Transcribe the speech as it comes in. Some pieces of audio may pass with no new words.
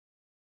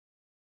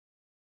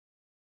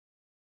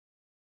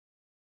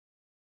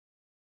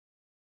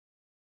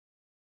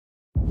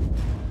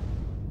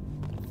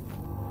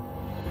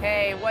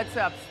Hey, what's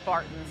up,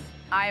 Spartans?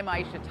 I'm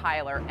Aisha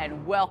Tyler,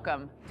 and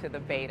welcome to the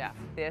beta.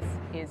 This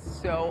is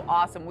so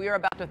awesome. We are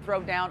about to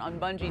throw down on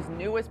Bungie's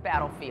newest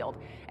battlefield,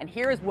 and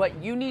here is what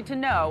you need to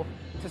know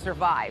to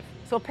survive.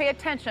 So pay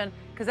attention,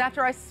 because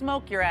after I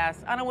smoke your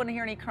ass, I don't want to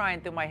hear any crying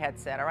through my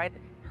headset, all right?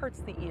 It hurts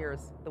the ears,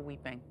 the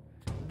weeping.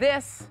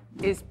 This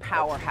is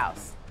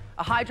Powerhouse,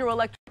 a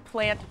hydroelectric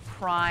plant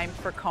primed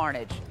for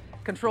carnage.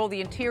 Control the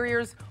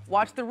interiors,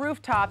 watch the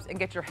rooftops, and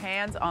get your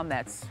hands on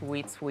that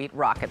sweet, sweet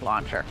rocket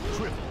launcher.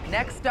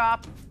 Next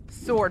stop,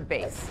 Sword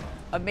Base,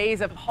 a maze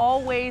of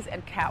hallways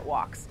and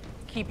catwalks.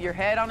 Keep your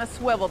head on a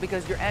swivel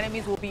because your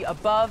enemies will be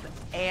above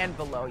and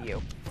below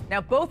you.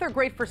 Now, both are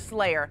great for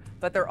Slayer,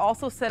 but they're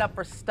also set up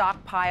for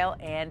Stockpile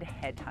and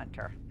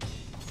Headhunter.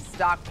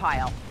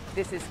 Stockpile,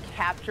 this is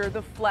capture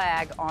the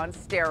flag on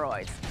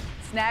steroids.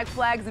 Snag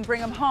flags and bring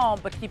them home,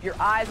 but keep your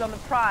eyes on the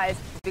prize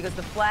because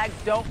the flags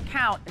don't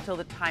count until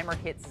the timer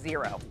hits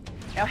 0.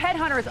 Now,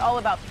 Headhunter is all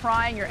about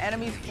prying your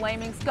enemies'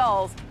 flaming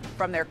skulls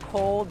from their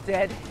cold,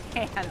 dead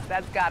hands.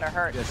 That's gotta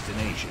hurt.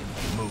 Destination,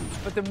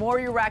 move. But the more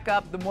you rack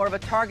up, the more of a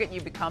target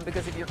you become,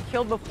 because if you're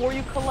killed before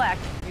you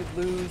collect, you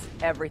lose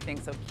everything.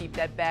 So keep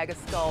that bag of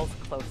skulls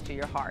close to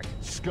your heart.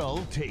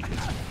 Skull taken.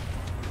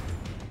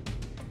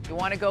 You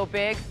wanna go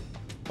big?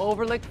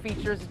 Overlook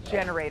features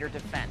generator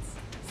defense.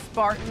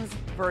 Spartans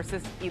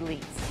versus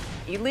elites.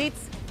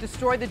 Elites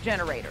destroy the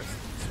generators.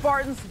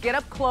 Spartans get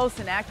up close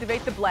and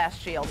activate the blast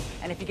shield.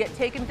 And if you get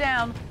taken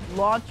down,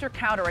 launch your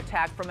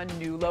counterattack from a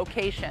new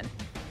location.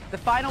 The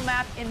final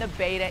map in the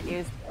beta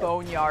is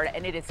Boneyard,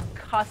 and it is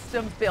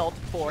custom built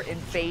for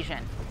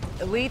invasion.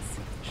 Elites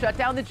shut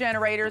down the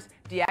generators,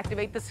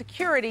 deactivate the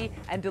security,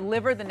 and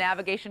deliver the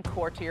navigation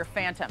core to your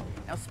Phantom.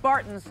 Now,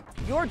 Spartans,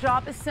 your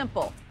job is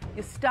simple.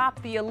 You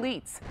stop the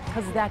elites,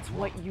 because that's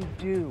what you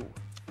do.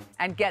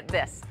 And get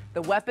this,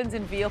 the weapons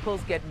and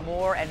vehicles get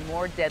more and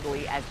more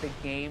deadly as the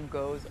game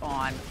goes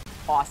on.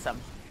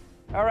 Awesome.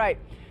 All right,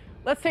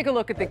 let's take a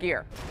look at the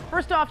gear.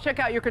 First off, check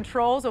out your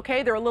controls,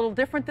 okay? They're a little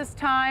different this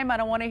time. I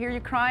don't want to hear you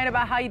crying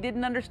about how you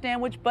didn't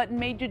understand which button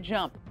made you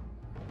jump.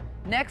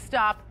 Next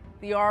stop,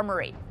 the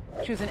armory.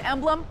 Choose an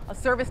emblem, a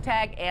service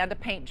tag, and a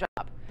paint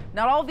job.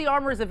 Not all of the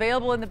armor is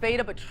available in the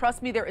beta, but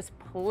trust me, there is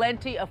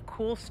plenty of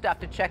cool stuff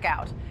to check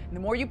out. And the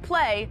more you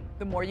play,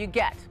 the more you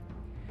get.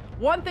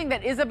 One thing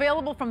that is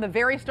available from the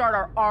very start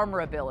are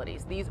armor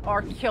abilities. These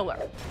are killer.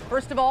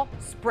 First of all,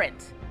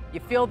 sprint. You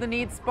feel the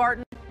need,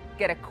 Spartan?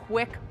 Get a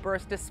quick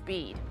burst of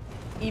speed.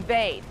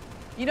 Evade.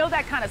 You know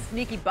that kind of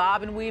sneaky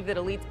bob and weave that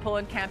elites pull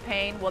in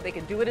campaign? Well, they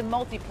can do it in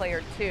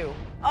multiplayer too.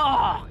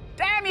 Oh,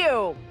 damn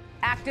you!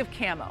 Active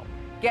camo.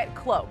 Get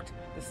cloaked.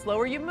 The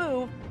slower you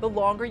move, the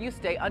longer you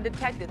stay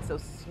undetected, so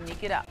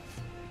sneak it up.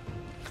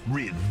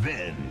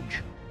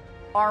 Revenge.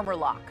 Armor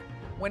lock.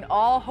 When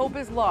all hope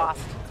is lost,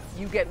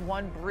 you get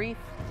one brief,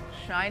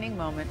 shining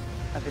moment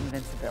of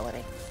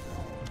invincibility.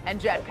 And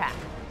jetpack.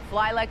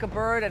 Fly like a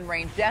bird and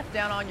rain death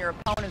down on your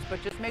opponents,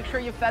 but just make sure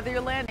you feather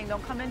your landing.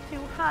 Don't come in too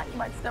hot, you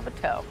might stub a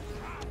toe.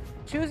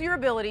 Choose your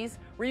abilities,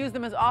 reuse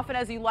them as often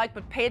as you like,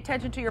 but pay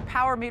attention to your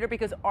power meter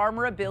because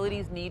armor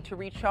abilities need to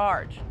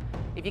recharge.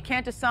 If you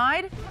can't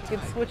decide, you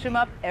can switch them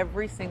up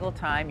every single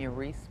time you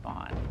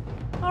respawn.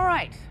 All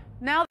right,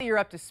 now that you're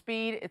up to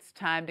speed, it's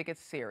time to get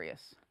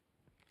serious.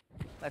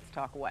 Let's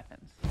talk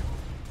weapons.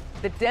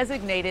 The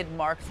Designated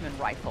Marksman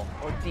Rifle,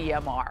 or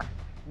DMR.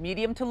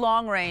 Medium to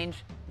long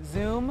range,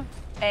 zoom,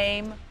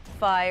 aim,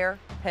 fire,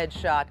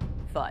 headshot,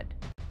 thud.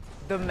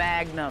 The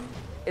Magnum.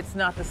 It's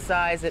not the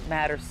size that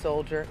matters,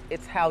 soldier.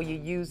 It's how you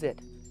use it.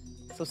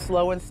 So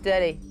slow and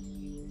steady.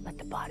 Let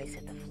the bodies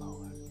hit the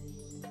floor.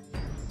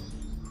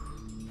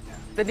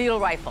 The Needle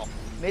Rifle.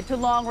 Mid to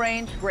long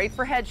range, great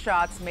for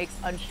headshots, makes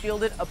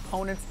unshielded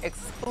opponents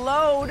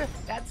explode.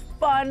 That's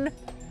fun.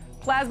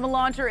 Plasma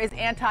Launcher is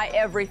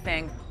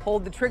anti-everything.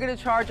 Hold the trigger to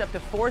charge up to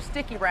 4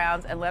 sticky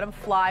rounds and let them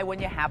fly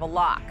when you have a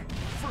lock.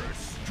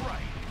 First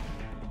strike.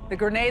 The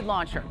Grenade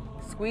Launcher.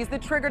 Squeeze the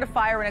trigger to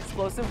fire an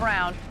explosive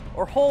round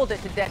or hold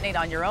it to detonate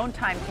on your own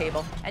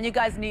timetable. And you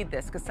guys need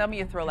this because some of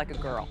you throw like a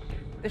girl.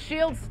 The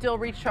shields still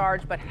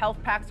recharge, but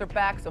health packs are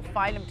back, so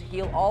find them to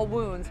heal all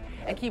wounds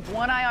and keep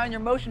one eye on your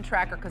motion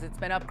tracker because it's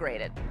been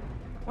upgraded.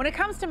 When it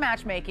comes to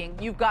matchmaking,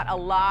 you've got a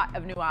lot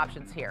of new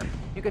options here.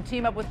 You can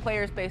team up with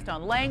players based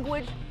on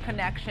language,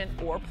 connection,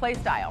 or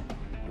playstyle.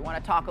 You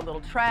want to talk a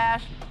little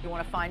trash, you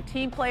want to find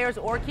team players,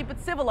 or keep it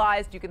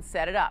civilized, you can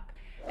set it up.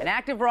 An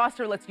active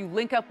roster lets you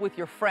link up with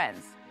your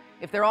friends.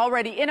 If they're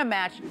already in a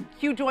match,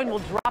 Q-Join will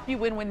drop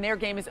you in when their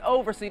game is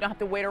over, so you don't have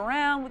to wait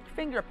around with your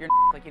finger up your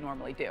like you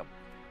normally do.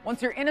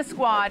 Once you're in a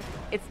squad,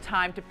 it's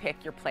time to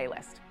pick your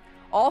playlist.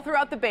 All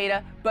throughout the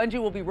beta,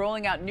 Bungie will be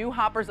rolling out new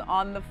hoppers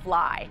on the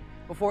fly.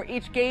 Before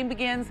each game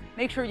begins,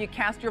 make sure you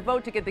cast your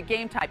vote to get the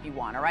game type you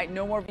want, all right?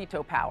 No more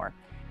veto power.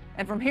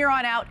 And from here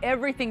on out,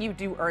 everything you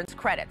do earns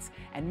credits.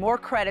 And more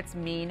credits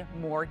mean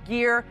more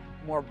gear,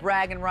 more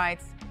bragging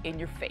rights in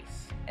your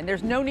face. And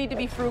there's no need to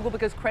be frugal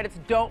because credits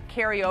don't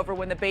carry over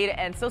when the beta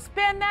ends. So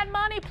spend that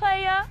money,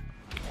 playa!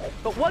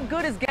 But what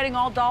good is getting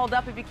all dolled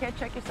up if you can't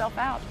check yourself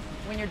out?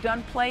 When you're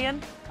done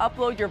playing,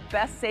 upload your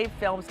best saved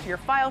films to your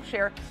file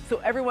share so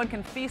everyone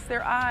can feast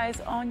their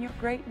eyes on your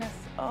greatness.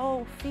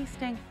 Oh,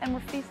 feasting, and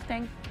we're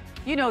feasting.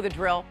 You know the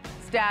drill.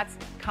 Stats,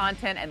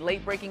 content, and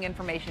late-breaking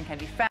information can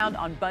be found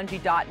on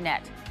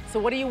Bungie.net. So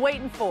what are you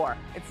waiting for?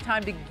 It's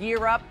time to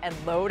gear up and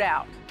load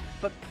out.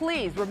 But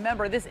please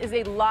remember, this is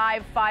a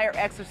live fire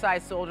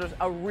exercise, soldiers,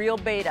 a real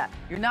beta.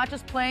 You're not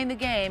just playing the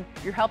game,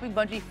 you're helping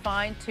Bungie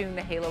fine-tune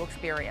the Halo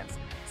experience.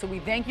 So we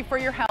thank you for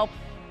your help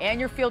and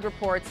your field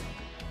reports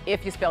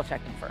if you spell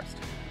checked them first.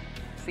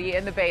 See you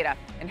in the beta.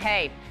 And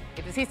hey,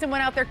 if you see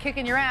someone out there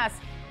kicking your ass,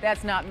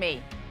 that's not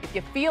me. If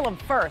you feel them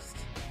first,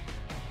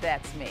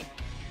 that's me.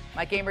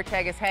 My gamer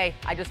tag is, hey,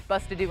 I just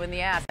busted you in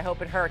the ass. I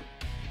hope it hurt.